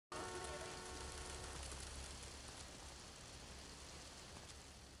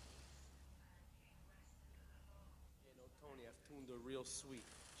Funda real sweet.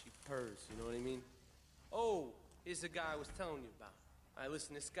 She purrs, you know what I mean? Oh, here's the guy I was telling you about. All right,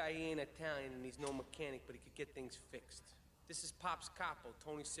 listen, this guy, he ain't Italian and he's no mechanic, but he could get things fixed. This is Pop's Capo,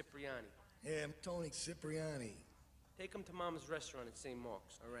 Toni Cipriani. Yeah, I'm Toni Cipriani. Take him to Mama's restaurant at St.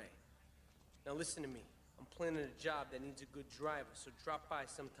 Mark's, all right? Now listen to me. I'm planning a job that needs a good driver, so drop by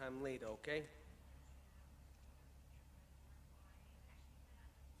sometime later, okay?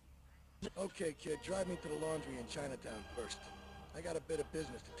 Okay, kid, drive me to the laundry in Chinatown first. I got a bit of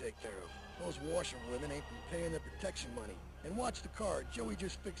business to take care of. Those washerwomen ain't been paying their protection money. And watch the car, Joey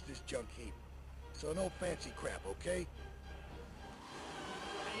just fixed this junk heap. So no fancy crap, okay?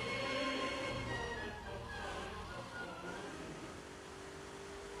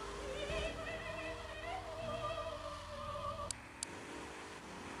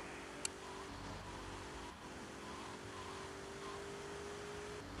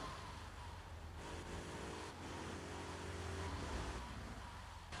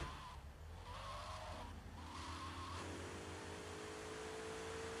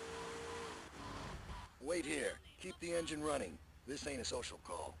 Wait here. Keep the engine running. This ain't a social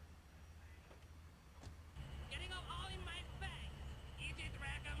call. Getting them all in my bag. Easy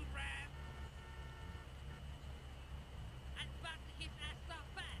dragon breath. I'm about to hit that so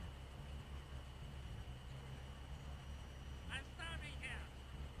fast. I'm starving here.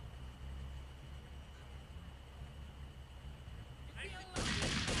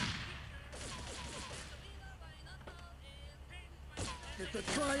 It's a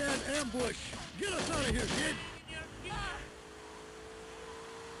triad ambush! Get us out of here, kid!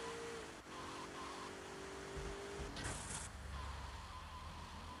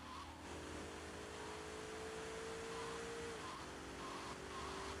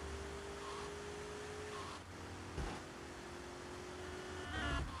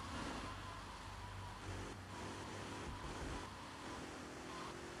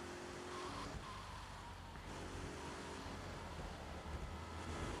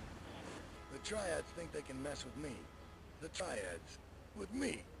 The Triads think they can mess with me. The Triads. With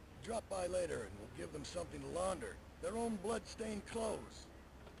me. Drop by later and we'll give them something to launder. Their own blood-stained clothes.